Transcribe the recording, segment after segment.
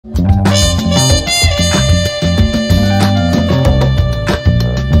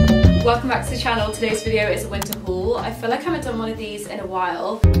video is a winter haul. I feel like I haven't done one of these in a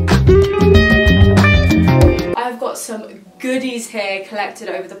while. I've got some goodies here collected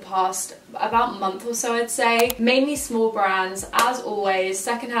over the past about month or so, I'd say. Mainly small brands, as always,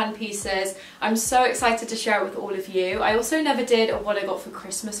 secondhand pieces. I'm so excited to share it with all of you. I also never did a what I got for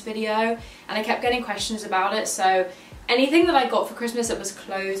Christmas video, and I kept getting questions about it, so anything that I got for Christmas that was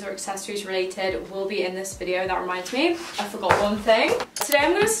clothes or accessories related will be in this video. That reminds me, I forgot one thing. Today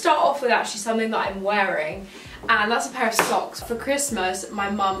I'm going to start off with actually something that I'm wearing, and that's a pair of socks. For Christmas, my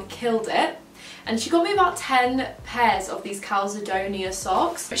mum killed it, and she got me about 10 pairs of these Calazedonia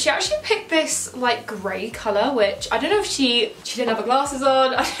socks. But she actually picked this like grey colour, which I don't know if she didn't have her glasses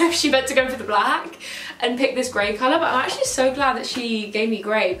on, I don't know if she meant to go for the black and pick this grey colour, but I'm actually so glad that she gave me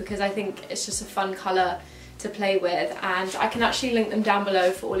grey because I think it's just a fun colour to play with, and I can actually link them down below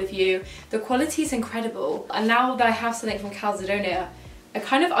for all of you. The quality is incredible, and now that I have something from Calazedonia, I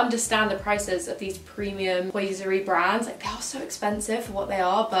kind of understand the prices of these premium toisery brands. Like, they are so expensive for what they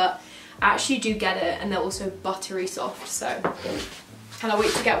are, but I actually do get it, and they're also buttery soft, so cannot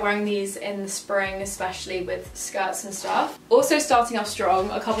wait to get wearing these in the spring, especially with skirts and stuff. Also starting off strong,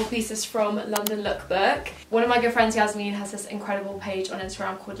 a couple pieces from London Lookbook. One of my good friends, Yasmin, has this incredible page on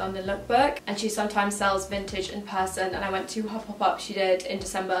Instagram called London Lookbook, and she sometimes sells vintage in person, and I went to her pop-up she did in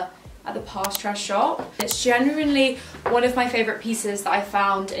December at the Pintrest shop. It's genuinely one of my favourite pieces that I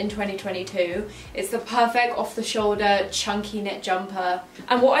found in 2022. It's the perfect off-the-shoulder chunky knit jumper,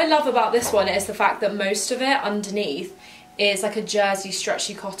 and what I love about this one is the fact that most of it underneath is like a jersey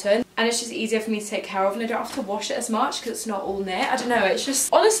stretchy cotton, and it's just easier for me to take care of, and I don't have to wash it as much because it's not all knit. I don't know, it's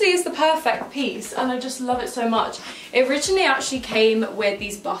just, honestly, it's the perfect piece, and I just love it so much. It originally actually came with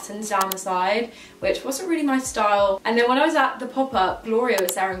these buttons down the side, which wasn't really my style, and then when I was at the pop-up, Gloria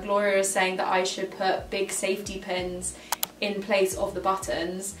was there, and Gloria was saying that I should put big safety pins in place of the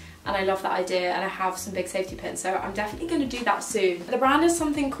buttons, and I love that idea, and I have some big safety pins, so I'm definitely going to do that soon. The brand is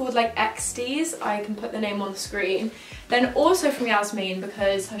something called like XDs, I can put the name on the screen. Then also from Yasmin,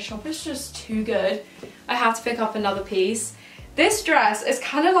 because her shop is just too good, I had to pick up another piece. This dress is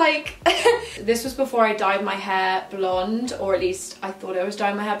kind of like, this was before I dyed my hair blonde, or at least I thought I was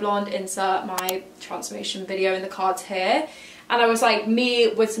dyeing my hair blonde, insert my transformation video in the cards here. And I was like me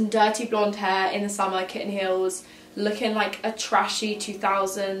with some dirty blonde hair in the summer, kitten heels, looking like a trashy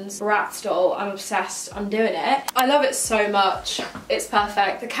 2000s Bratz doll. I'm obsessed, I'm doing it. I love it so much, it's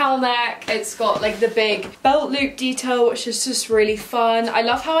perfect. The cowl neck, it's got like the big belt loop detail, which is just really fun. I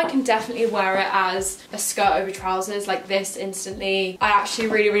love how I can definitely wear it as a skirt over trousers like this instantly. I actually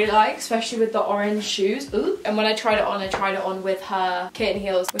really like, especially with the orange shoes. Ooh. And when I tried it on with her kitten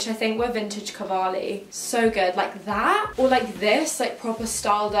heels, which I think were vintage Cavalli. So good, like that, or like this, like proper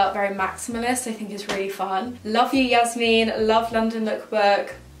styled up, very maximalist, I think is really fun. Love you, Yasmin, love London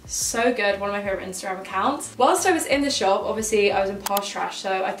Lookbook, so good, one of my favourite Instagram accounts. Whilst I was in the shop, obviously I was in Pintrest,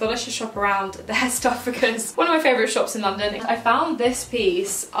 so I thought I should shop around their stuff because one of my favourite shops in London. I found this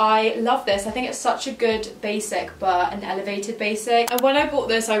piece, I love this, I think it's such a good basic, but an elevated basic. And when I bought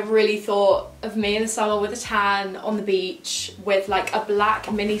this, I really thought of me in the summer with a tan on the beach with like a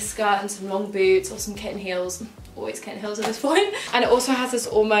black mini skirt and some long boots or some kitten heels. Always kitten heels at this point. And it also has this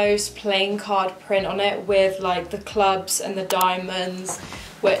almost playing card print on it with like the clubs and the diamonds,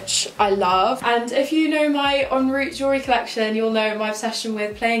 which I love. And if you know my en route jewellery collection, you'll know my obsession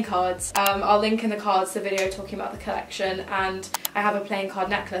with playing cards. I'll link in the cards the video talking about the collection, and I have a playing card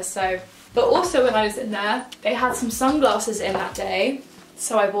necklace. So, but also when I was in there, they had some sunglasses in that day,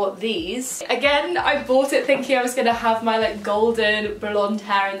 so I bought these. Again, I bought it thinking I was gonna have my like golden blonde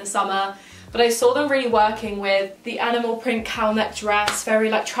hair in the summer, but I saw them really working with the animal print cowl neck dress, very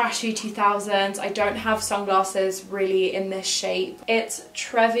like trashy 2000s. I don't have sunglasses really in this shape. It's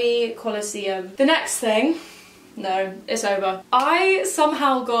Trevi Coliseum. The next thing, no, it's over. I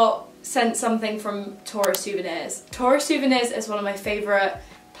somehow got sent something from Tora Souvenirs. Tora Souvenirs is one of my favourite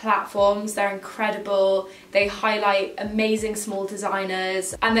platforms. They're incredible, they highlight amazing small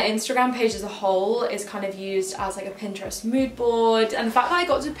designers, and their Instagram page as a whole is kind of used as like a Pinterest mood board, and the fact that I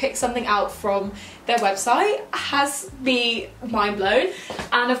got to pick something out from their website has me mind blown.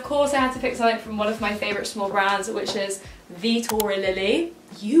 And of course I had to pick something from one of my favourite small brands, which is the Tora Lily.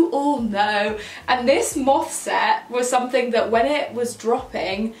 You all know. And this moth set was something that when it was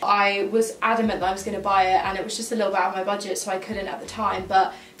dropping, I was adamant that I was going to buy it, and it was just a little bit out of my budget, so I couldn't at the time.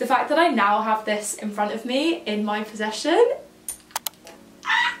 But the fact that I now have this in front of me in my possession,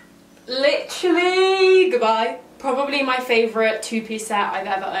 literally goodbye. Probably my favourite two-piece set I've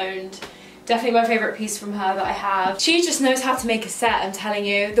ever owned. Definitely my favourite piece from her that I have. She just knows how to make a set, I'm telling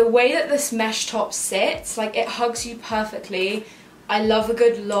you. The way that this mesh top sits, like it hugs you perfectly. I love a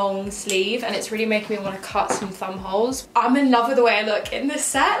good long sleeve, and it's really making me want to cut some thumb holes. I'm in love with the way I look in this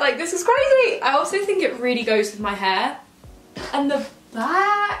set. Like, this is crazy. I also think it really goes with my hair. And the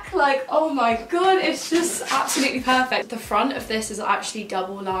back, like, oh my god, it's just absolutely perfect. The front of this is actually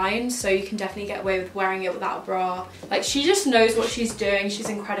double lined, so you can definitely get away with wearing it without a bra. Like, she just knows what she's doing. She's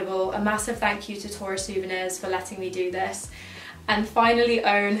incredible. A massive thank you to Tora Souvenirs for letting me do this and finally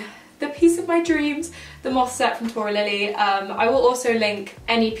own the piece of my dreams, the moth set from Tora Lily. I will also link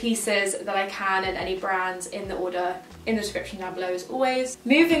any pieces that I can and any brands in the order in the description down below as always.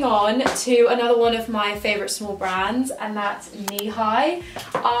 Moving on to another one of my favourite small brands, and that's Niihai.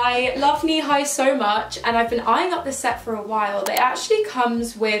 I love Niihai so much, and I've been eyeing up this set for a while. It actually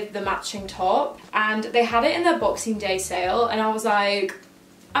comes with the matching top, and they had it in their Boxing Day sale, and I was like,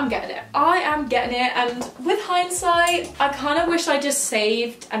 I'm getting it. I am getting it, and with hindsight, I kind of wish I just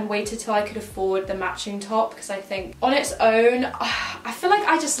saved and waited till I could afford the matching top, because I think on its own, I feel like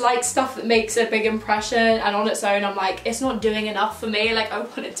I just like stuff that makes a big impression, and on its own, I'm like, it's not doing enough for me. Like, I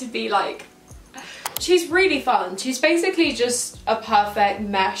want it to be like... She's really fun. She's basically just a perfect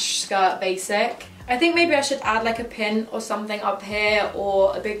mesh skirt basic. I think maybe I should add like a pin or something up here,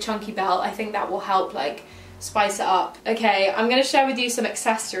 or a big chunky belt. I think that will help like spice it up. Okay, I'm gonna share with you some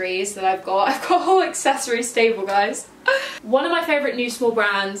accessories that I've got. I've got a whole accessory stable, guys. One of my favourite new small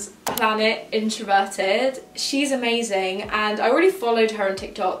brands, Planet Introverted. She's amazing, and I already followed her on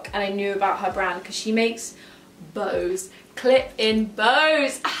TikTok and I knew about her brand because she makes bows. Clip-in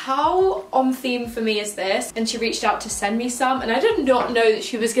bows. How on theme for me is this? And she reached out to send me some, and I did not know that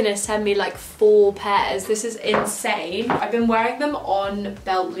she was gonna send me like 4 pairs. This is insane. I've been wearing them on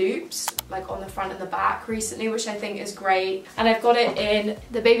belt loops, like on the front and the back recently, which I think is great. And I've got it in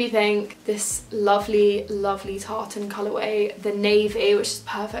the baby pink, this lovely, lovely tartan colorway, the navy, which is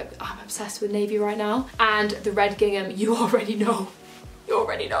perfect. I'm obsessed with navy right now, and the red gingham. You already know. You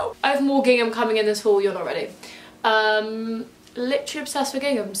already know. I have more gingham coming in this haul. You're not ready. Literally obsessed with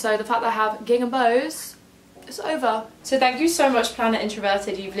gingham, so the fact that I have gingham bows, it's over. So thank you so much, Planet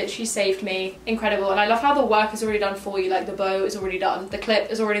Introverted. You've literally saved me. Incredible. And I love how the work is already done for you. Like, the bow is already done, the clip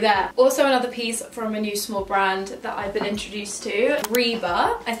is already there. Also, another piece from a new small brand that I've been introduced to,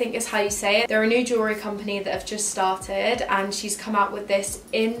 Reba, I think is how you say it. They're a new jewellery company that have just started, and she's come out with this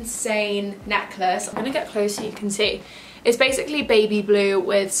insane necklace. I'm gonna get close so you can see. It's basically baby blue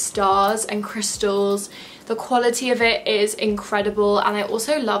with stars and crystals. The quality of it is incredible, and I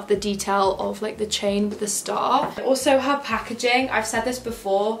also love the detail of like the chain with the star. Also, her packaging, I've said this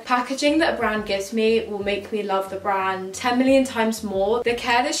before, packaging that a brand gives me will make me love the brand 10 million times more. The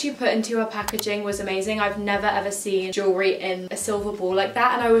care that she put into her packaging was amazing. I've never ever seen jewellery in a silver ball like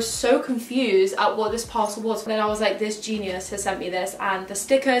that, and I was so confused at what this parcel was. And then I was like, this genius has sent me this, and the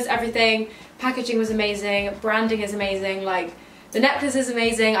stickers, everything, packaging was amazing, branding is amazing, like the necklace is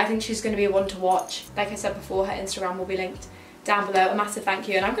amazing. I think she's going to be one to watch. Like I said before, her Instagram will be linked down below. A massive thank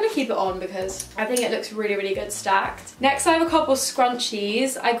you, and I'm going to keep it on because I think it looks really, really good stacked. Next, I have a couple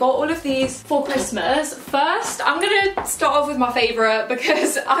scrunchies. I got all of these for Christmas. First, I'm going to start off with my favourite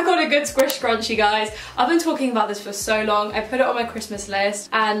because I got a good Squish scrunchie, guys. I've been talking about this for so long. I put it on my Christmas list,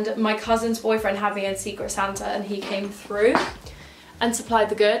 and my cousin's boyfriend had me in Secret Santa, and he came through and supplied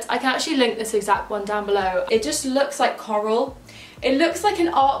the goods. I can actually link this exact one down below. It just looks like coral. It looks like an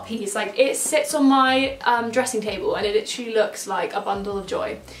art piece. Like, it sits on my dressing table, and it literally looks like a bundle of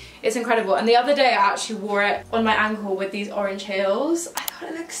joy. It's incredible. And the other day I actually wore it on my ankle with these orange heels. I thought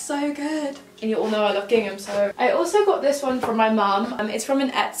it looked so good. And you all know I love gingham, so. I also got this one from my mum. It's from an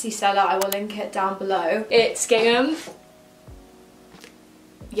Etsy seller. I will link it down below. It's gingham.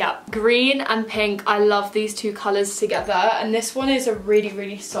 Yeah, green and pink. I love these two colours together. And this one is a really,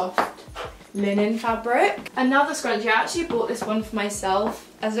 really soft linen fabric. Another scrunchie. I actually bought this one for myself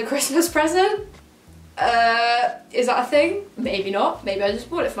as a Christmas present. Is that a thing? Maybe not. Maybe I just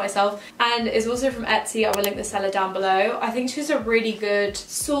bought it for myself. And it's also from Etsy. I will link the seller down below. I think she's a really good,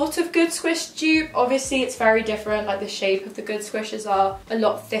 sort of good Squish dupe. Obviously it's very different, like the shape of the good Squishes are a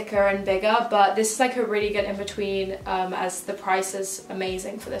lot thicker and bigger, but this is like a really good in between, as the price is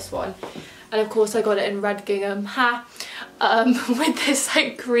amazing for this one. And of course I got it in red gingham, with this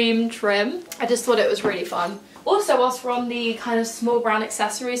like cream trim. I just thought it was really fun. Also, whilst we're on the kind of small brand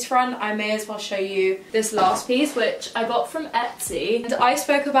accessories front, I may as well show you this last piece, which I got from Etsy. And I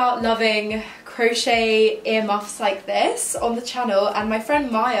spoke about loving crochet earmuffs like this on the channel, and my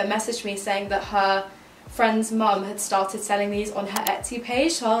friend Maya messaged me saying that her friend's mum had started selling these on her Etsy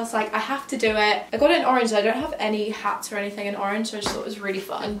page, so I was like, I have to do it. I got it in orange. I don't have any hats or anything in orange, so I just thought it was really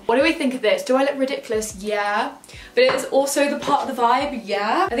fun. What do we think of this? Do I look ridiculous? Yeah. But it is also the part of the vibe,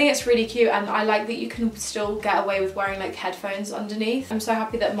 yeah. I think it's really cute, and I like that you can still get away with wearing like headphones underneath. I'm so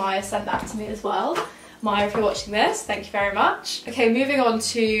happy that Maya sent that to me as well. Maya, if you're watching this, thank you very much. Okay, moving on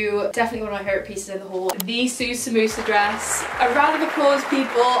to definitely one of my favourite pieces in the haul, the Susamusa dress. A round of applause,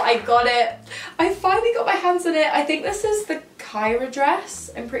 people. I got it. I finally got my hands on it. I think this is the Kyra dress.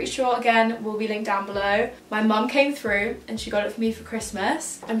 I'm pretty sure, again, will be linked down below. My mum came through and she got it for me for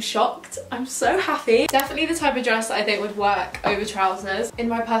Christmas. I'm shocked. I'm so happy. Definitely the type of dress that I think would work over trousers, in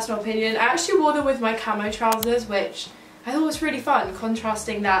my personal opinion. I actually wore them with my camo trousers, which I thought was really fun,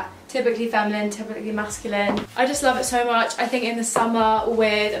 contrasting that typically feminine, typically masculine. I just love it so much. I think in the summer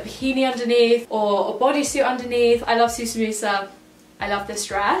with a bikini underneath or a bodysuit underneath. I love Susamusa. I love this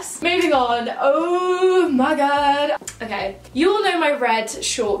dress. Moving on. Oh my god. Okay, you all know my red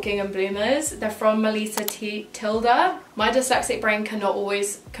short gingham bloomers. They're from Melissatida. My dyslexic brain cannot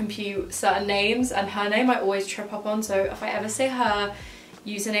always compute certain names, and her name I always trip up on, so if I ever say her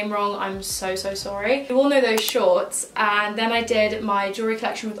username wrong, I'm so sorry. You all know those shorts, and then I did my jewelry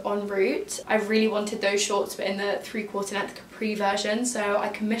collection with En Route. I really wanted those shorts but in the 3/4 length capri version, so I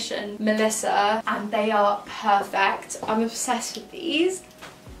commissioned Melissa and they are perfect. I'm obsessed with these.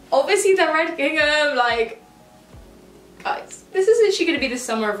 Obviously they're red gingham, like, guys, this is literally going to be the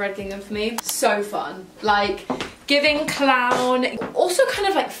summer of red gingham for me. So fun, like giving clown, also kind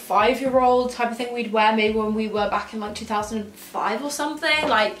of like 5-year-old type of thing we'd wear maybe when we were back in like 2005 or something.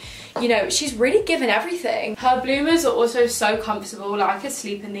 Like, you know, she's really given everything. Her bloomers are also so comfortable, like I could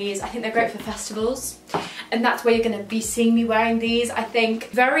sleep in these. I think they're great for festivals, and that's where you're going to be seeing me wearing these. I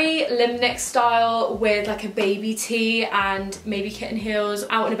think very Limnic style with like a baby tee and maybe kitten heels,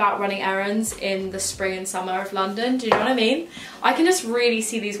 out and about running errands in the spring and summer of London. Do you know what I mean? I can just really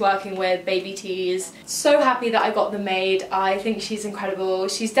see these working with baby tees. So happy that I got them made. I think she's incredible.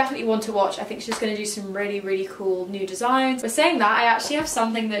 She's definitely one to watch. I think she's going to do some really cool new designs. But saying that, I actually have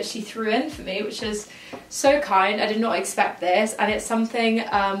something that she threw in for me, which is so kind. I did not expect this, and it's something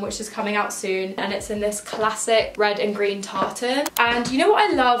which is coming out soon, and it's in this classic red and green tartan. And you know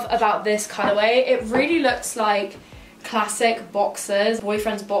what I love about this colorway? It really looks like classic boxers,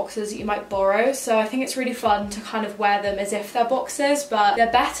 boyfriend's boxers that you might borrow, so I think it's really fun to kind of wear them as if they're boxers, but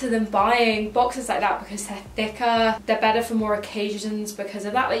they're better than buying boxers like that because they're thicker. They're better for more occasions because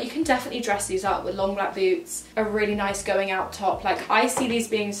of that. Like, you can definitely dress these up with long black boots, a really nice going out top. Like, I see these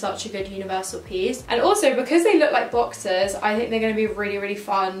being such a good universal piece, and also because they look like boxers, I think they're going to be really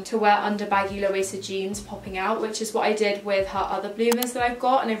fun to wear under baggy low-waisted jeans popping out, which is what I did with her other bloomers that I've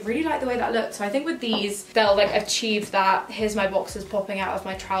got, and I really like the way that looks. So I think with these they'll like achieve that here's my boxers popping out of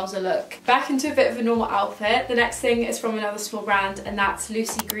my trouser look. Back into a bit of a normal outfit. The next thing is from another small brand, and that's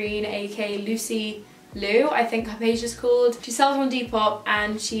Lucy Green, aka Lucy Lou, I think her page is called. She sells on Depop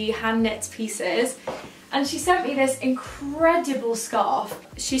and she hand knits pieces, and she sent me this incredible scarf.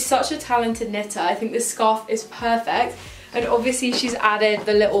 She's such a talented knitter. I think this scarf is perfect, and obviously she's added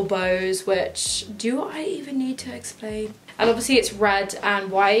the little bows, which do I even need to explain? And obviously it's red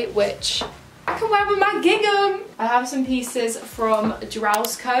and white, which I can wear with my gingham. I have some pieces from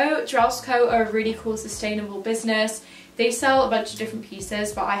Draus. Draus are a really cool sustainable business. They sell a bunch of different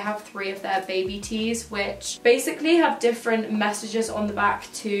pieces, but I have 3 of their baby tees, which basically have different messages on the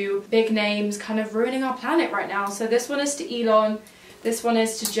back to big names kind of ruining our planet right now. So this one is to Elon, this one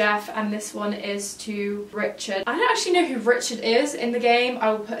is to Jeff, and this one is to Richard. I don't actually know who Richard is in the game. I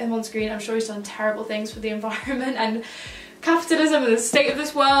will put him on screen. I'm sure he's done terrible things for the environment and capitalism and the state of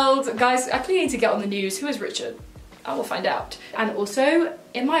this world. Guys, I actually need to get on the news. Who is Richard? I will find out. And also,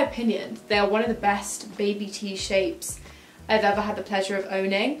 in my opinion, they are one of the best baby tee shapes I've ever had the pleasure of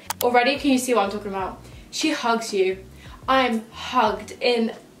owning. Already, can you see what I'm talking about? She hugs you. I'm hugged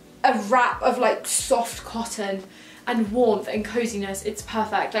in a wrap of like soft cotton and warmth and coziness. It's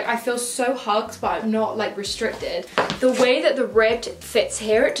perfect. Like, I feel so hugged, but I'm not like restricted. The way that the rib fits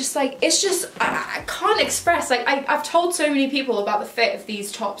here, it just like, it's just, I can't express. Like, I've told so many people about the fit of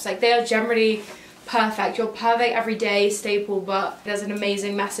these tops. Like, they are generally perfect. You're perfect everyday staple, but there's an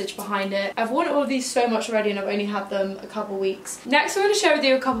amazing message behind it. I've worn all of these so much already, and I've only had them a couple weeks. Next, I'm going to share with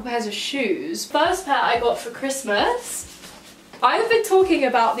you a couple pairs of shoes. First pair I got for Christmas. I've been talking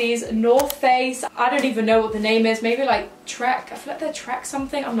about these North Face, I don't even know what the name is, maybe like Trek, I feel like they're Trek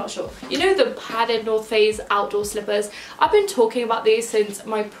something, I'm not sure. You know, the padded North Face outdoor slippers? I've been talking about these since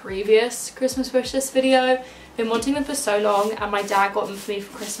my previous Christmas wish list video. Been wanting them for so long, and my dad got them for me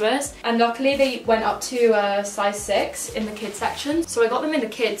for Christmas, and luckily they went up to size 6 in the kids section, so I got them in the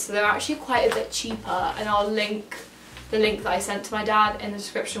kids, so they're actually quite a bit cheaper, and I'll link the link that I sent to my dad in the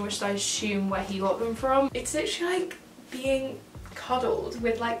description, which I assume where he got them from. It's literally like being cuddled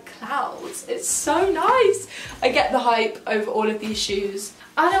with like clouds. It's so nice. I get the hype over all of these shoes.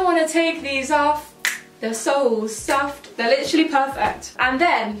 I don't want to take these off. They're so soft. They're literally perfect. And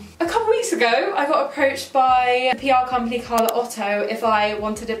then a couple weeks ago I got approached by the PR company Carla Otto if I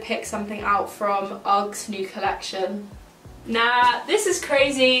wanted to pick something out from Ugg's new collection. Nah, this is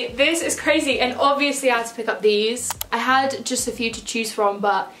crazy. This is crazy. And obviously I had to pick up these. I had just a few to choose from,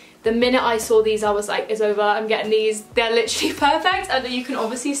 but the minute I saw these I was like, it's over, I'm getting these. They're literally perfect, and you can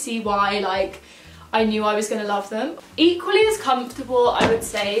obviously see why, like, I knew I was going to love them. Equally as comfortable, I would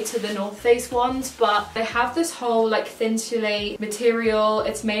say, to the North Face ones, but they have this whole like thin suede material.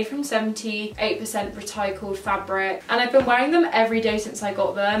 It's made from 78% recycled fabric, and I've been wearing them every day since I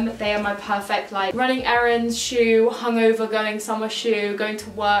got them. They are my perfect like running errands shoe, hungover going summer shoe, going to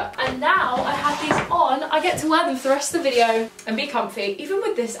work. And now I have these on, I get to wear them for the rest of the video and be comfy. Even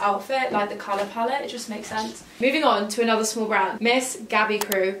with this outfit, like the colour palette, it just makes sense. Moving on to another small brand, Miss Gabi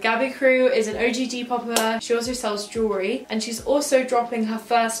Crewe. Gabi Crewe is an OG Depopper. She also sells jewellery, and she's also dropping her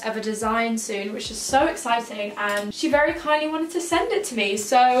first ever design soon, which is so exciting, and she very kindly wanted to send it to me,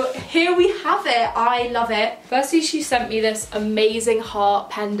 so here we have it. I love it. Firstly, she sent me this amazing heart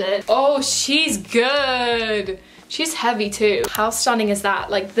pendant. Oh, she's good. She's heavy too. How stunning is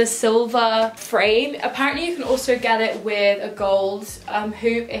that? Like the silver frame. Apparently you can also get it with a gold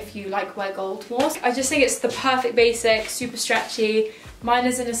hoop if you like wear gold more. I just think it's the perfect basic, super stretchy. Mine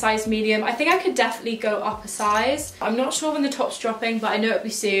is in a size medium. I think I could definitely go up a size. I'm not sure when the top's dropping, but I know it'll be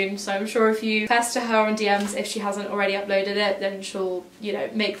soon. So I'm sure if you pester her on DMs, if she hasn't already uploaded it, then she'll, you know,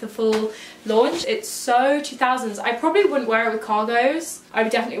 make the full launch. It's so 2000s. I probably wouldn't wear it with cargos. I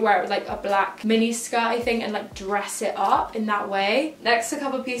would definitely wear it with like a black mini skirt, I think, and like dress it up in that way. Next, a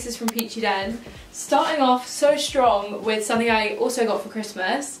couple of pieces from Peachy Den. Starting off so strong with something I also got for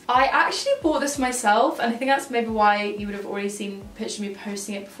Christmas. I actually bought this myself, and I think that's maybe why you would have already seen pictures of me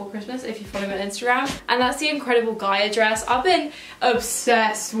posting it before Christmas if you follow me on Instagram. And that's the incredible Gaia dress. I've been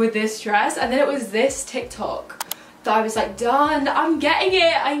obsessed with this dress, and then it was this TikTok that I was like, done, I'm getting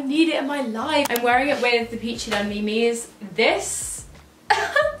it, I need it in my life. I'm wearing it with the Peachy Den Mimis. This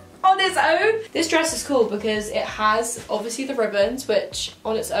on its own. This dress is cool because it has obviously the ribbons, which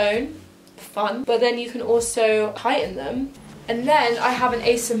on its own, fun, but then you can also tighten them. And then I have an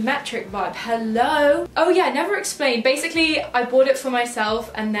asymmetric vibe. Hello. Oh yeah, I never explained. Basically, I bought it for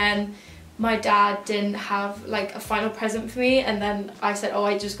myself, and then my dad didn't have like a final present for me, and then I said, oh,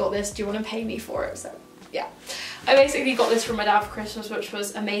 I just got this, do you want to pay me for it? So yeah, I basically got this from my dad for Christmas, which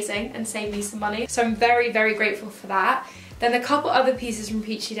was amazing and saved me some money, so I'm very, very grateful for that. Then a couple other pieces from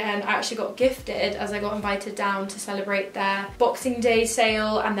Peachy Den I actually got gifted as I got invited down to celebrate their Boxing Day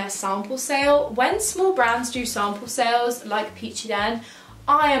sale and their sample sale. When small brands do sample sales like Peachy Den,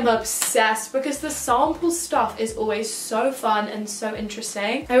 I am obsessed because the sample stuff is always so fun and so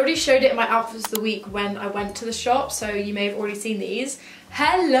interesting. I already showed it in my outfits of the week when I went to the shop, so you may have already seen these.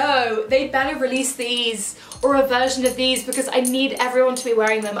 Hello! They better release these or a version of these because I need everyone to be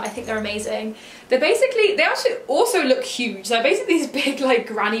wearing them. I think they're amazing. They actually also look huge. They're basically these big like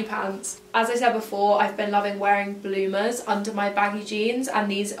granny pants. As I said before, I've been loving wearing bloomers under my baggy jeans,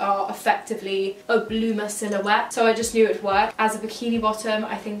 and these are effectively a bloomer silhouette, so I just knew it would work. As a bikini bottom,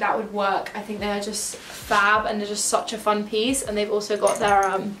 I think that would work. I think they're just fab, and they're just such a fun piece, and they've also got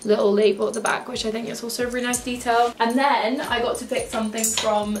their little label at the back, which I think is also a really nice detail. And then I got to pick something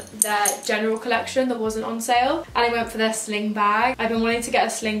from their general collection that wasn't on sale, and I went for their sling bag. I've been wanting to get a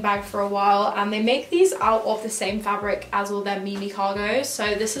sling bag for a while, and they make these out of the same fabric as all their Mimi cargos,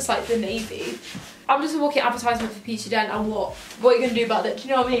 so this is like the navy. I'm just a walking advertisement for Peachy Den, and what are you gonna do about it? Do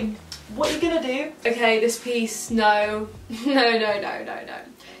you know what I mean? What are you gonna do? Okay, this piece, no.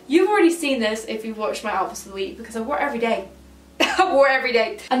 You've already seen this if you've watched my outfits of the week because I wore it every day. I wore it every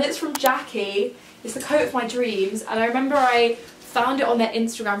day. And it's from Jakke. It's the coat of my dreams, and I remember I found it on their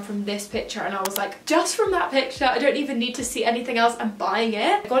Instagram from this picture, and I was like, just from that picture, I don't even need to see anything else, I'm buying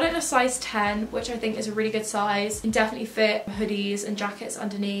it. I got it in a size 10, which I think is a really good size. It definitely fit hoodies and jackets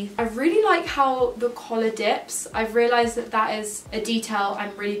underneath. I really like how the collar dips. I've realised that that is a detail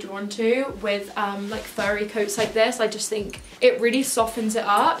I'm really drawn to with like furry coats like this. I just think it really softens it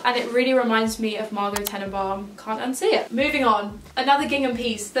up, and it really reminds me of Margot Tenenbaum. Can't unsee it. Moving on, another gingham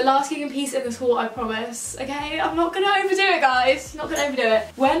piece. The last gingham piece in this haul, I promise. Okay, I'm not gonna overdo it, guys. guys, not gonna overdo it.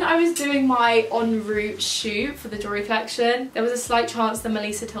 When I was doing my en route shoot for the jewelry collection, there was a slight chance the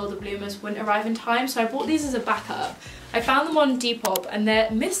Melissatida bloomers wouldn't arrive in time, so I bought these as a backup. I found them on Depop and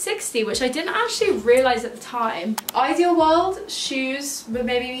they're mid 60, which I didn't actually realise at the time. Ideal world, shoes would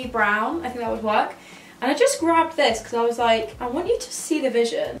maybe be brown, I think that would work. And I just grabbed this because I was like, I want you to see the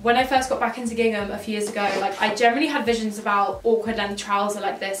vision. When I first got back into gingham a few years ago, like I generally had visions about awkward length trouser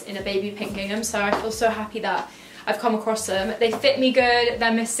like this in a baby pink gingham, so I feel so happy that I've come across them. They fit me good,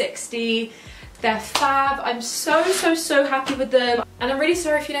 they're mid 60. They're fab. I'm so happy with them. And I'm really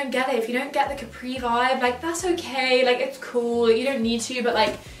sorry if you don't get it. If you don't get the capri vibe, like that's okay. Like it's cool. You don't need to, but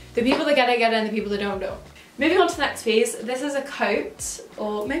like the people that get it and the people that don't. Moving on to the next piece. This is a coat,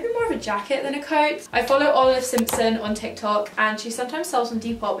 or maybe more of a jacket than a coat. I follow olivessimpson on TikTok and she sometimes sells on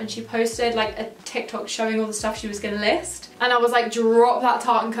Depop, and she posted like a TikTok showing all the stuff she was gonna list. And I was like, drop that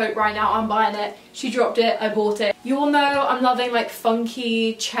tartan coat right now, I'm buying it. She dropped it, I bought it. You all know I'm loving like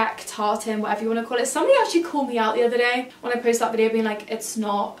funky check tartan, whatever you want to call it. Somebody actually called me out the other day when I posted that video being like, it's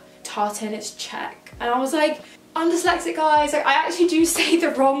not tartan, it's check. And I was like, I'm dyslexic, guys. Like I actually do say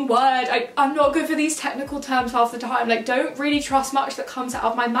the wrong word. I'm not good for these technical terms half the time. Like don't really trust much that comes out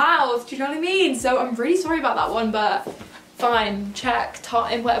of my mouth. Do you know what I mean? So I'm really sorry about that one, but fine, check,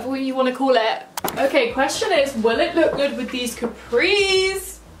 tartan, whatever you want to call it. Okay, question is, will it look good with these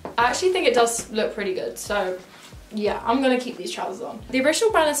capris? I actually think it does look pretty good, so yeah, I'm gonna keep these trousers on. The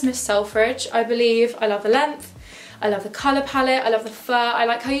original brand is Miss Selfridge, I believe. I love the length, I love the colour palette, I love the fur. I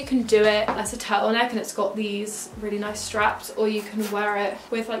like how you can do it as a turtleneck and it's got these really nice straps, or you can wear it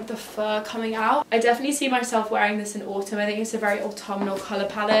with like the fur coming out. I definitely see myself wearing this in autumn. I think it's a very autumnal colour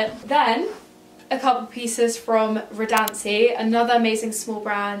palette. Then a couple pieces from Rhidancy, another amazing small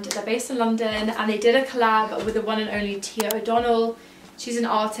brand. They're based in London and they did a collab with the one and only Tia O'Donnell. She's an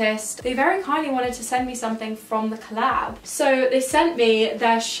artist. They very kindly wanted to send me something from the collab. So they sent me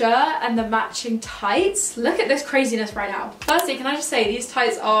their shirt and the matching tights. Look at this craziness right now. Firstly, can I just say these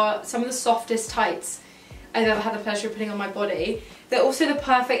tights are some of the softest tights I've ever had the pleasure of putting on my body. They're also the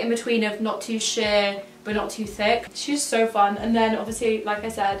perfect in between of not too sheer but not too thick. She's so fun. And then obviously, like I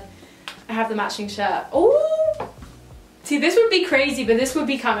said, I have the matching shirt. Oh, see, this would be crazy, but this would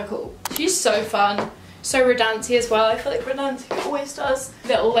be kind of cool. She's so fun. So Rhidancy as well. I feel like Rhidancy always does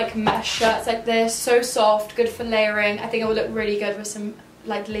little like mesh shirts like this. So soft, good for layering. I think it will look really good with some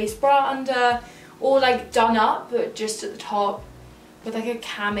like lace bra under, or like done up but just at the top with like a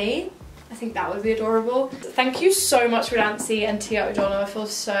cami. I think that would be adorable. Thank you so much Rhidancy and Tia O'Donnell. I feel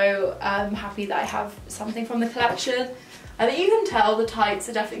so happy that I have something from the collection. I think you can tell the tights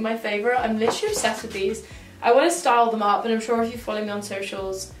are definitely my favourite. I'm literally obsessed with these. I want to style them up, and I'm sure if you follow me on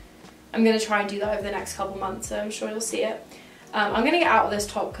socials, I'm going to try and do that over the next couple months, so I'm sure you'll see it. I'm going to get out of this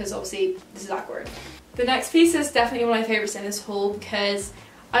top because obviously this is awkward. The next piece is definitely one of my favourites in this haul because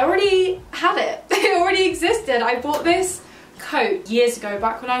I already had it. It already existed. I bought this coat years ago,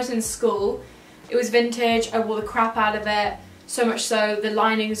 back when I was in school. It was vintage. I wore the crap out of it. So much so, the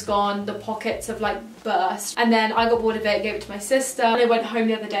lining's gone, the pockets have like burst. And then I got bored of it, gave it to my sister. And I went home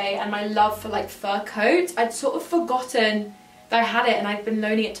the other day and my love for like fur coats, I'd sort of forgotten that I had it and I'd been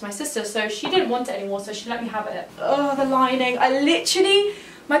loaning it to my sister. So she didn't want it anymore, so she let me have it. Oh, the lining.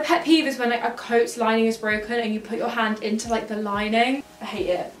 My pet peeve is when like a coat's lining is broken and you put your hand into like the lining. I hate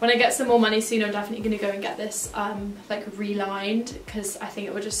it. When I get some more money soon, I'm definitely going to go and get this like relined, because I think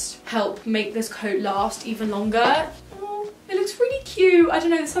it would just help make this coat last even longer. It looks really cute. I don't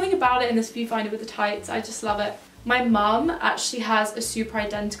know, there's something about it in this viewfinder with the tights. I just love it. My mum actually has a super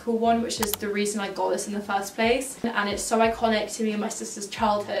identical one, which is the reason I got this in the first place. And it's so iconic to me and my sister's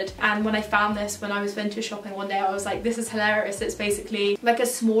childhood. And when I found this when I was vintage shopping one day, I was like, this is hilarious. It's basically like a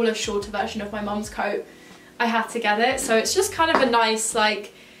smaller, shorter version of my mum's coat. I had to get it. So it's just kind of a nice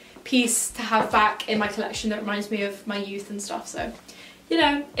like piece to have back in my collection that reminds me of my youth and stuff. So, you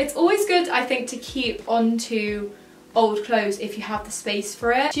know, it's always good, I think, to keep onto old clothes if you have the space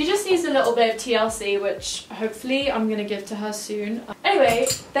for it. She just needs a little bit of TLC, which hopefully I'm gonna give to her soon. Anyway,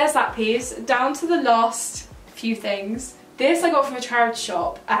 there's that piece. Down to the last few things. This I got from a charity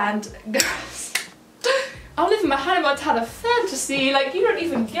shop, and girls, I'm living my Hannah Montana fantasy, like you don't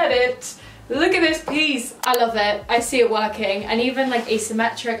even get it. Look at this piece. I love it. I see it working, and even like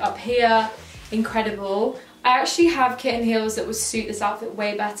asymmetric up here, incredible. I actually have kitten heels that would suit this outfit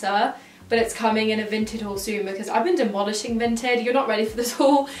way better, but it's coming in a Vinted haul soon because I've been demolishing Vinted. You're not ready for this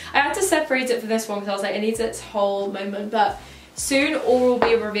haul. I had to separate it for this one because I was like, it needs its whole moment, but soon all will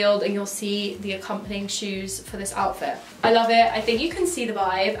be revealed and you'll see the accompanying shoes for this outfit. I love it. I think you can see the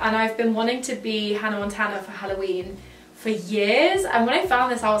vibe, and I've been wanting to be Hannah Montana for Halloween for years, and when I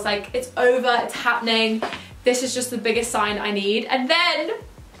found this I was like, it's over, it's happening. This is just the biggest sign I need. And then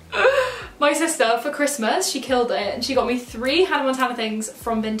my sister, for Christmas, she killed it and she got me 3 Hannah Montana things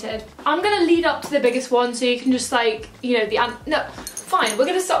from Vinted. I'm gonna lead up to the biggest one so you can just like, you know, no, fine, we're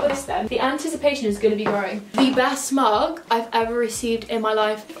gonna start with this then. The anticipation is gonna be growing. The best mug I've ever received in my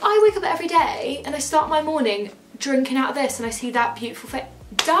life. If I wake up every day and I start my morning drinking out of this and I see that beautiful face,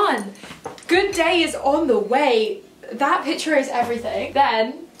 done. Good day is on the way. That picture is everything.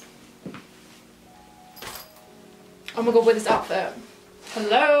 Then, oh my god, with this outfit.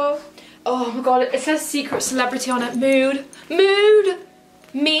 Hello. Oh my god, it says secret celebrity on it. Mood. Mood.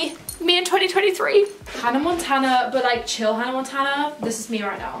 Me in 2023. Hannah Montana, but like chill Hannah Montana. This is me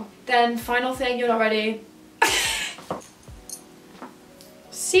right now. Then final thing, you're not ready.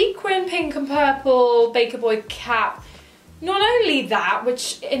 Sequin pink and purple Baker Boy cap. Not only that,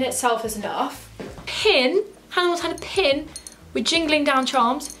 which in itself is enough. Pin, Hannah Montana pin with jingling down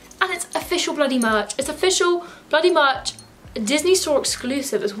charms, and it's official bloody merch. It's official bloody merch. Disney Store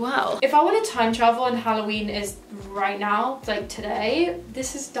exclusive as well. If I want to time travel and Halloween is right now, like today,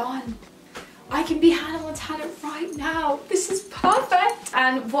 this is done. I can be Hannah Montana right now. This is perfect.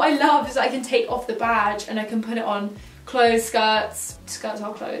 And what I love is I can take off the badge and I can put it on clothes, skirts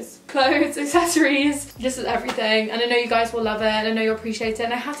are clothes, accessories, just everything. And I know you guys will love it and I know you'll appreciate it,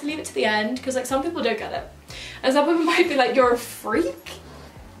 and I have to leave it to the end because like some people don't get it. And some people might be like, you're a freak.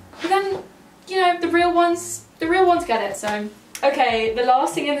 But then, you know, the real ones get it, so. Okay, the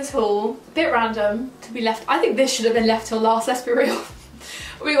last thing in this haul, a bit random to be left. I think this should have been left till last, let's be real.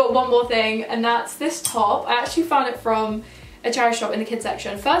 We got one more thing, and that's this top. I actually found it from a charity shop in the kids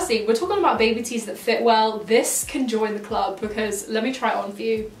section. Firstly, we're talking about baby tees that fit well. This can join the club because let me try it on for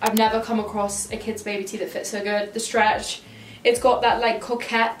you. I've never come across a kid's baby tee that fits so good. The stretch, it's got that like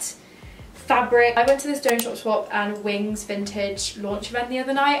coquette fabric. I went to this Don't Shop Swap and Wings vintage launch event the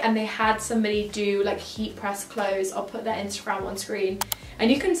other night, and they had somebody do like heat press clothes. I'll put their Instagram on screen and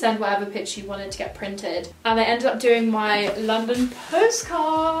you can send whatever picture you wanted to get printed. And I ended up doing my London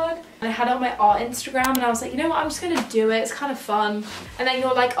postcard and I had it on my art Instagram, and I was like, you know what, I'm just gonna do it, it's kind of fun. And then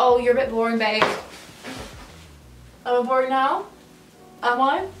you're like, oh, you're a bit boring, babe. Am I boring now? Am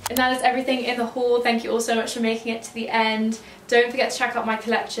I? And that is everything in the haul. Thank you all so much for making it to the end. Don't forget to check out my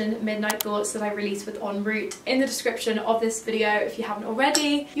collection, Midnight Thoughts, that I released with En Route in the description of this video if you haven't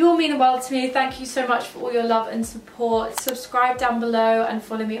already. You all mean the world to me. Thank you so much for all your love and support. Subscribe down below and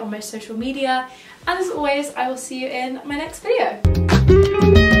follow me on my social media. And as always, I will see you in my next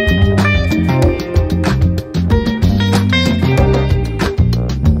video.